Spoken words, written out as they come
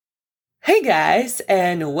Hey guys,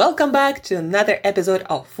 and welcome back to another episode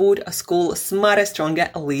of Food School Smarter,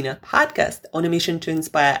 Stronger, Leaner podcast on a mission to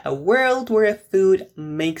inspire a world where food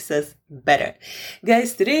makes us better.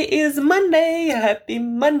 Guys, today is Monday. Happy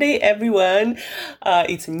Monday, everyone.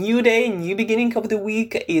 It's a new day, new beginning of the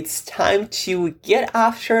week. It's time to get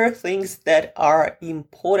after things that are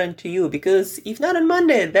important to you, because if not on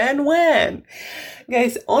Monday, then when?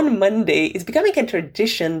 Guys, on Monday, it's becoming a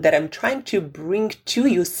tradition that I'm trying to bring to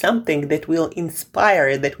you something that will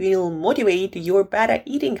inspire, that will motivate your better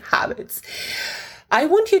eating habits. I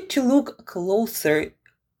want you to look closer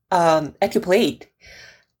at your plate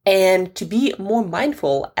and to be more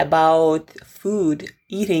mindful about food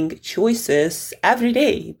eating choices every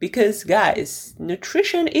day, because guys,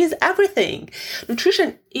 nutrition is everything.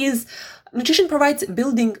 Nutrition provides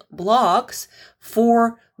building blocks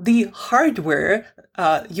for the hardware,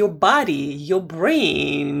 your body, your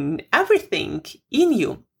brain, everything in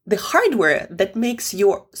you. The hardware that makes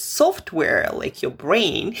your software, like your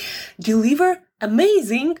brain, deliver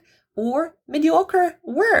amazing or mediocre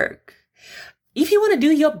work. If you want to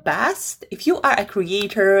do your best, if you are a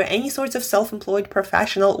creator, any sorts of self-employed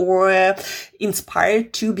professional, or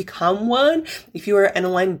inspired to become one, if you're an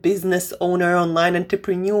online business owner, online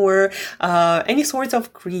entrepreneur, any sorts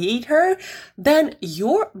of creator, then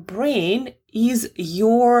your brain is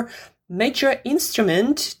your major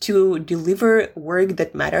instrument to deliver work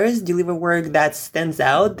that matters, deliver work that stands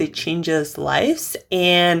out, that changes lives.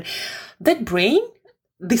 And that brain,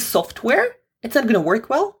 the software, it's not going to work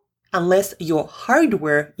well unless your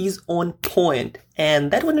hardware is on point.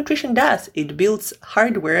 And that's what nutrition does. It builds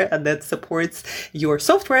hardware that supports your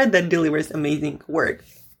software that delivers amazing work.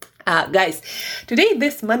 Guys, today,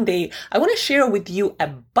 this Monday, I want to share with you a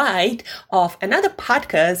bite of another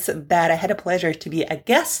podcast that I had a pleasure to be a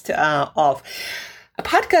guest of. A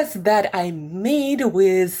podcast that I made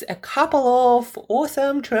with a couple of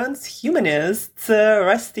awesome transhumanists,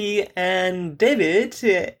 Rusty and David.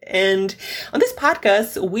 And on this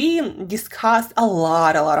podcast, we discussed a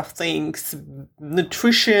lot of things,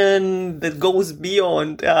 nutrition that goes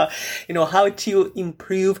beyond, how to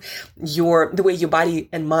improve the way your body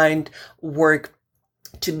and mind work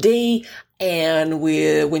today. And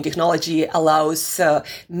when technology allows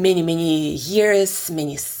many years,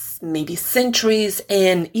 maybe centuries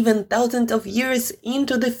and even thousands of years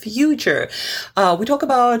into the future. We talk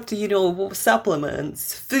about,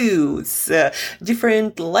 supplements, foods,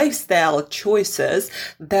 different lifestyle choices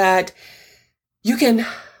that you can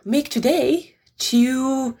make today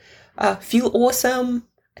to feel awesome,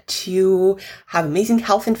 to have amazing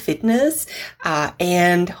health and fitness,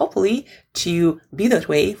 and hopefully to be that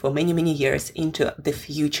way for many years into the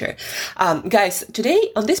future. Guys, today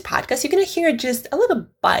on this podcast, you're going to hear just a little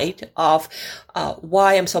bite of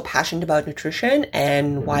why I'm so passionate about nutrition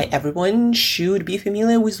and why everyone should be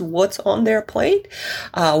familiar with what's on their plate,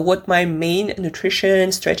 what my main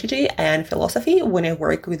nutrition strategy and philosophy when I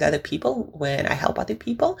work with other people, when I help other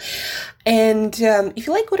people. And if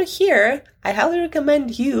you like what I hear, I highly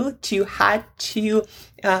recommend you to head to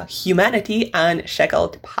Humanity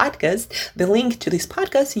Unshackled podcast. The link to this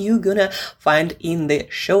podcast you're gonna find in the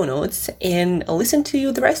show notes, and listen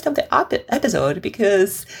to the rest of the episode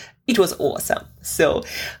because it was awesome. So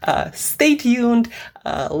stay tuned,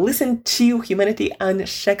 listen to Humanity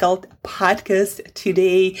Unshackled podcast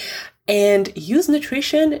today, and use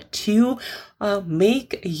nutrition to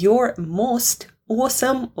make your most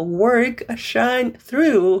awesome work shine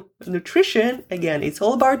through. Nutrition, again, it's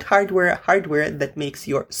all about hardware that makes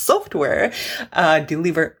your software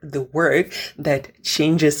deliver the work that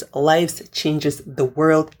changes lives, changes the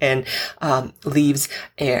world, and leaves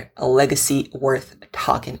a legacy worth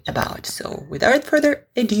talking about. So without further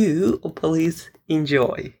ado, please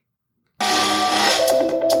enjoy.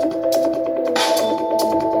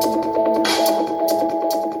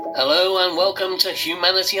 Hello and welcome to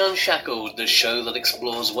Humanity Unshackled, the show that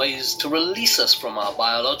explores ways to release us from our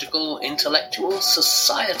biological, intellectual,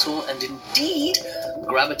 societal, and indeed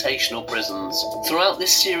gravitational prisons. Throughout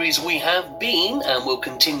this series we have been, and will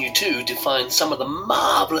continue to, define some of the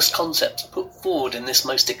marvellous concepts put forward in this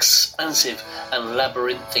most expansive and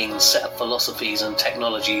labyrinthine set of philosophies and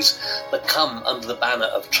technologies that come under the banner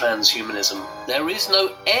of transhumanism. There is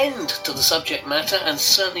no end to the subject matter, and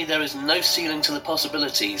certainly there is no ceiling to the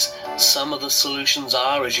possibilities. Some of the solutions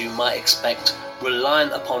are, as you might expect,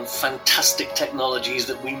 reliant upon fantastic technologies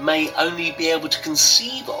that we may only be able to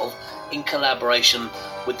conceive of in collaboration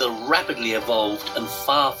with the rapidly evolved and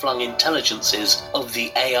far-flung intelligences of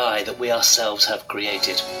the AI that we ourselves have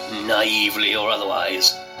created, naively or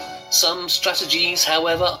otherwise. Some strategies,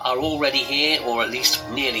 however, are already here, or at least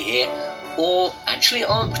nearly here. or actually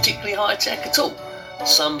aren't particularly high-tech at all.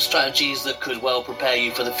 Some strategies that could well prepare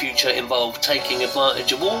you for the future involve taking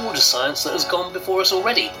advantage of all the science that has gone before us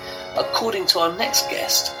already. According to our next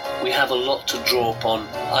guest, we have a lot to draw upon.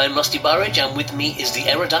 I'm Rusty Burridge, and with me is the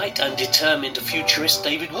erudite and determined futurist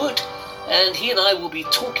David Wood. And he and I will be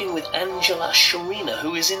talking with Angela Sharina,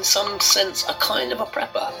 who is in some sense a kind of a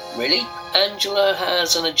prepper. Really? Angela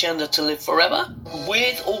has an agenda to live forever,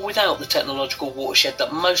 with or without the technological watershed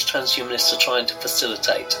that most transhumanists are trying to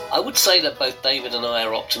facilitate. I would say that both David and I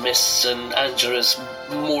are optimists, and Angela's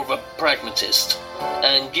more of a pragmatist.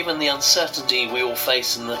 And given the uncertainty we all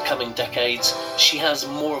face in the coming decades, she has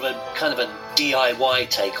more of a kind of a DIY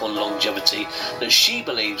take on longevity that she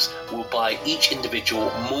believes will buy each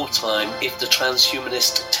individual more time if the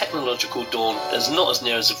transhumanist technological dawn is not as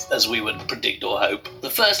near as we would predict or hope. The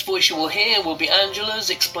first voice you will hear will be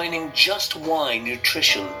Angela's, explaining just why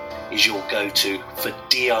nutrition is your go-to for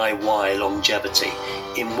DIY longevity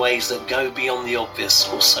in ways that go beyond the obvious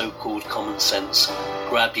or so-called common sense.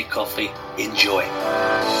 Grab your coffee, enjoy.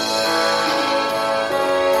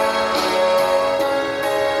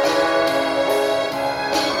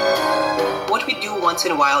 What we do once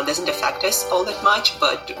in a while doesn't affect us all that much,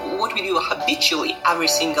 but what we do habitually every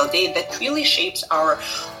single day, that really shapes our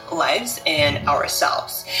lives and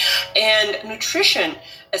ourselves. And nutrition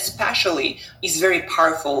especially is very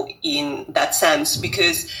powerful in that sense,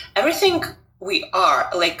 because everything we are,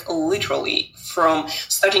 like literally from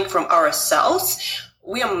starting from our cells,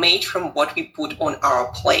 we are made from what we put on our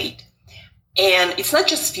plate. And it's not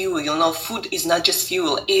just fuel, food is not just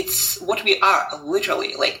fuel, it's what we are,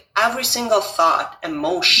 literally. Like every single thought,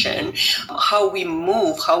 emotion, how we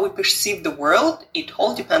move, how we perceive the world, it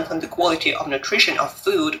all depends on the quality of nutrition, of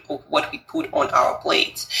food, of what we put on our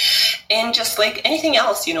plates. And just like anything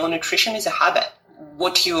else, nutrition is a habit.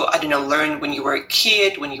 What you, learned when you were a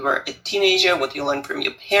kid, when you were a teenager, what you learned from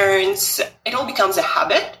your parents, it all becomes a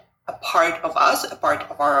habit, a part of us, a part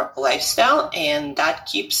of our lifestyle, and that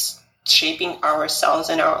keeps shaping ourselves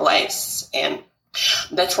and our lives. And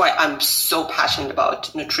that's why I'm so passionate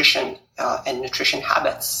about nutrition and nutrition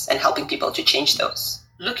habits and helping people to change those.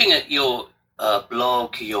 Looking at your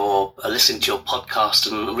blog, your listening to your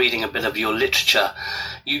podcast and reading a bit of your literature,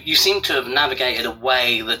 you seem to have navigated a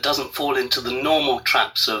way that doesn't fall into the normal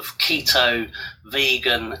traps of keto,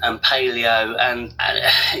 vegan and paleo, and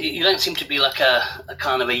you don't seem to be like a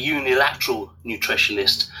kind of a unilateral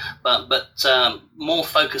nutritionist, but more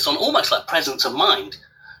focused on almost like presence of mind,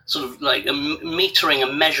 sort of like metering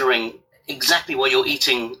and measuring exactly what you're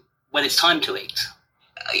eating when it's time to eat.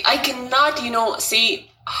 I cannot, say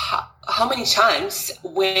how many times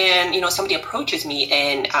when, somebody approaches me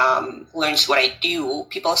and learns what I do,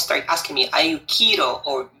 people start asking me, are you keto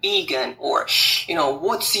or vegan, or,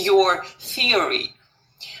 what's your theory?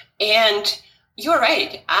 And you're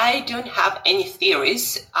right. I don't have any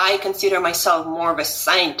theories. I consider myself more of a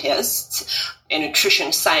scientist, a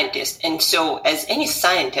nutrition scientist. And so as any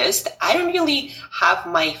scientist, I don't really have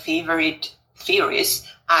my favorite theories.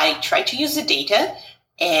 I try to use the data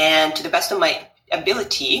and to the best of my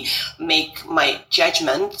ability make my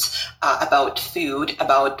judgment about food,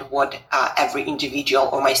 about what every individual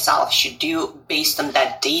or myself should do based on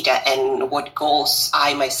that data and what goals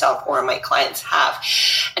I myself or my clients have.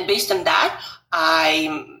 And based on that,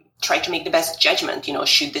 I try to make the best judgment.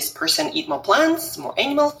 Should this person eat more plants, more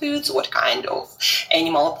animal foods? What kind of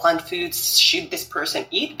animal or plant foods should this person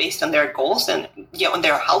eat based on their goals and on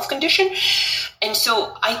their health condition? And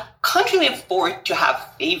so I can't really afford to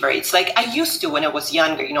have favorites like I used to when I was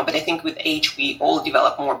younger, but I think with age, we all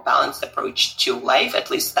develop more balanced approach to life.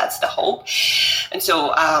 At least that's the hope. And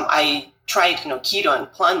so I tried, keto and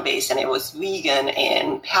plant-based, and it was vegan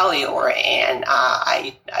and paleo, and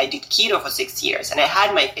I did keto for 6 years, and I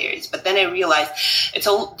had my theories. But then I realized it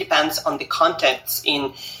all depends on the context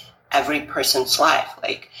in every person's life.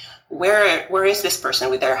 Like, where is this person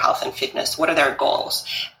with their health and fitness? What are their goals?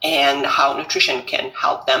 And how nutrition can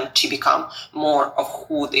help them to become more of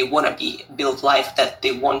who they want to be, build life that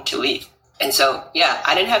they want to live. And so,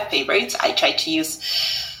 I don't have favorites. I try to use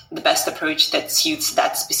the best approach that suits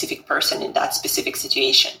that specific person in that specific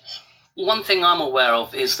situation. One thing I'm aware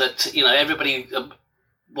of is that, everybody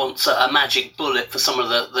wants a magic bullet for some of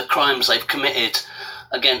the crimes they've committed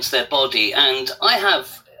against their body. And I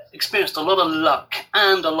have experienced a lot of luck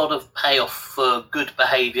and a lot of payoff for good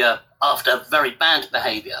behavior after very bad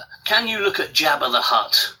behavior. Can you look at Jabba the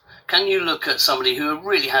Hutt? Can you look at somebody who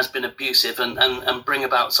really has been abusive and bring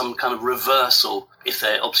about some kind of reversal if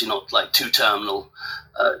they're obviously not like too terminal?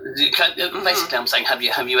 Basically, I'm saying, have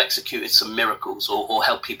you executed some miracles or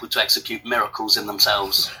helped people to execute miracles in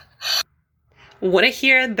themselves? Want to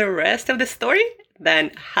hear the rest of the story? Then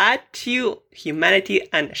head to Humanity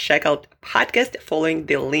Unshackled podcast following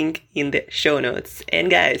the link in the show notes. And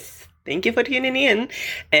guys, thank you for tuning in.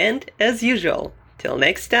 And as usual, till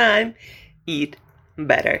next time, eat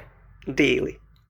better daily.